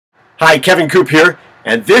Hi, Kevin Coop here,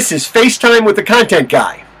 and this is FaceTime with the Content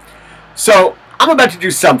Guy. So, I'm about to do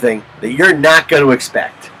something that you're not going to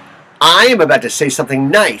expect. I am about to say something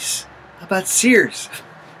nice about Sears.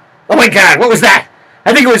 Oh my God, what was that?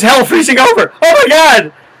 I think it was hell freezing over. Oh my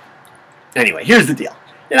God! Anyway, here's the deal.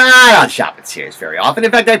 I don't shop at Sears very often. In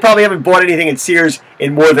fact, I probably haven't bought anything at Sears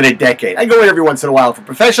in more than a decade. I go in every once in a while for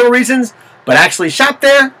professional reasons, but actually shop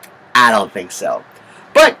there? I don't think so.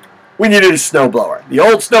 But we needed a snowblower. The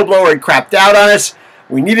old snowblower had crapped out on us.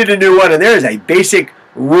 We needed a new one, and there is a basic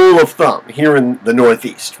rule of thumb here in the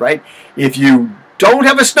Northeast, right? If you don't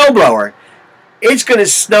have a snowblower, it's going to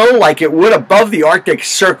snow like it would above the Arctic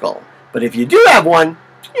Circle. But if you do have one,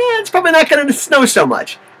 it's probably not going to snow so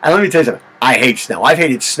much. And let me tell you something. I hate snow. I've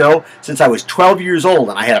hated snow since I was 12 years old,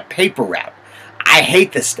 and I had a paper route. I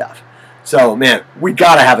hate this stuff. So, man, we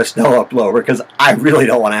got to have a snow blower because I really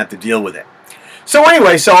don't want to have to deal with it. So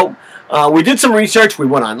anyway, we did some research. We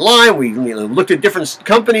went online. We looked at different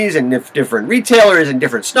companies and different retailers and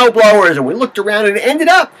different snowblowers, and we looked around, and it ended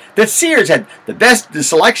up that Sears had the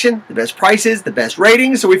selection, the best prices, the best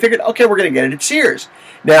ratings. So we figured, okay, we're going to get it at Sears.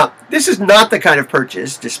 Now, this is not the kind of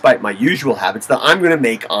purchase, despite my usual habits, that I'm going to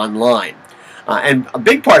make online. And a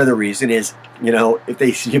big part of the reason is,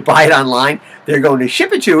 if you buy it online, they're going to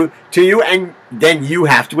ship it to you, and then you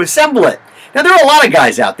have to assemble it. Now, there are a lot of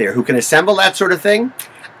guys out there who can assemble that sort of thing.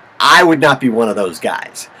 I would not be one of those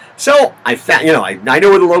guys. So I found, I know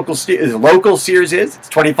where the local Sears is. It's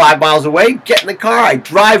 25 miles away. Get in the car. I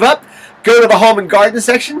drive up, go to the home and garden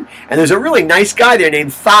section, and there's a really nice guy there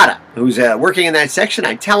named Thada who's working in that section.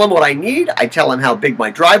 I tell him what I need. I tell him how big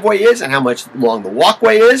my driveway is and how much long the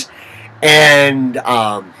walkway is. And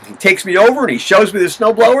he takes me over and he shows me the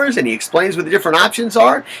snow blowers and he explains what the different options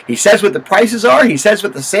are. He says what the prices are. He says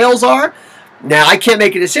what the sales are. Now, I can't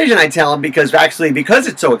make a decision, I tell him, because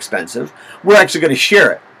it's so expensive, we're actually going to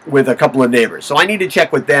share it with a couple of neighbors. So I need to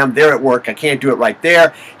check with them. They're at work. I can't do it right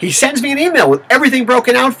there. He sends me an email with everything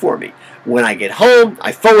broken out for me. When I get home,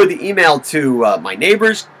 I forward the email to my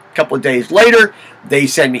neighbors. A couple of days later, they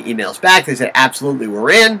send me emails back. They said, absolutely,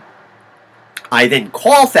 we're in. I then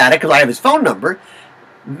call Thada because I have his phone number.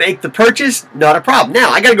 Make the purchase, not a problem.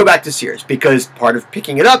 Now, I got to go back to Sears because part of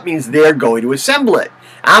picking it up means they're going to assemble it.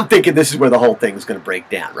 I'm thinking this is where the whole thing is going to break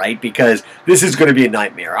down, right? Because this is going to be a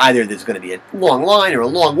nightmare. Either there's going to be a long line or a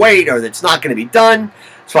long wait, or it's not going to be done.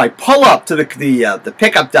 So I pull up to the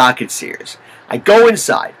pickup dock at Sears. I go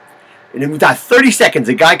inside, and in about 30 seconds,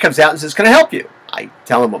 a guy comes out and says, "Can I help you?" I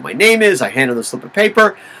tell him what my name is. I hand him the slip of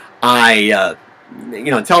paper. I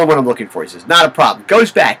tell him what I'm looking for. He says, not a problem.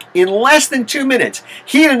 Goes back. In less than 2 minutes,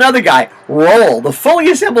 he and another guy roll the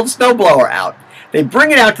fully assembled snowblower out. They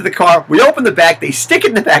bring it out to the car. We open the back. They stick it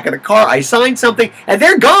in the back of the car. I sign something, and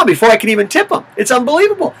they're gone before I can even tip them. It's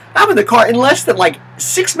unbelievable. I'm in the car in less than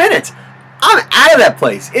 6 minutes. I'm out of that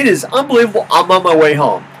place. It is unbelievable. I'm on my way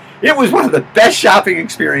home. It was one of the best shopping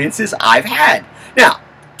experiences I've had. Now,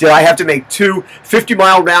 did I have to make 2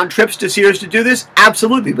 50-mile round trips to Sears to do this?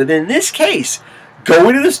 Absolutely. But in this case,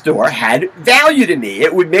 going to the store had value to me.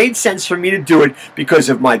 It made sense for me to do it because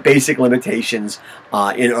of my basic limitations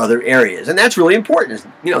in other areas. And that's really important.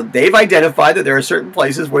 They've identified that there are certain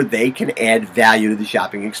places where they can add value to the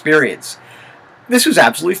shopping experience. This was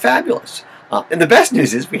absolutely fabulous. And the best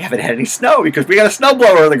news is we haven't had any snow because we got a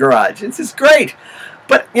snowblower in the garage. This is great.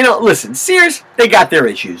 But, listen, Sears, they got their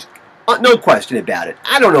issues. No question about it.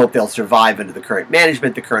 I don't know if they'll survive under the current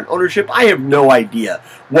management, the current ownership. I have no idea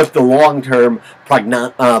what the long-term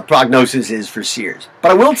prognosis is for Sears.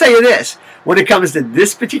 But I will tell you this. When it comes to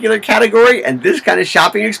this particular category and this kind of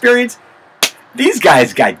shopping experience, these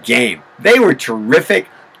guys got game. They were terrific.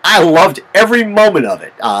 I loved every moment of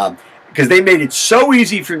it because they made it so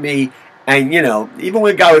easy for me. And, even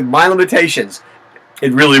with a guy with my limitations,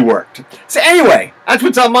 it really worked. So anyway, that's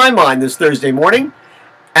what's on my mind this Thursday morning.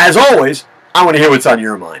 As always, I want to hear what's on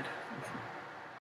your mind.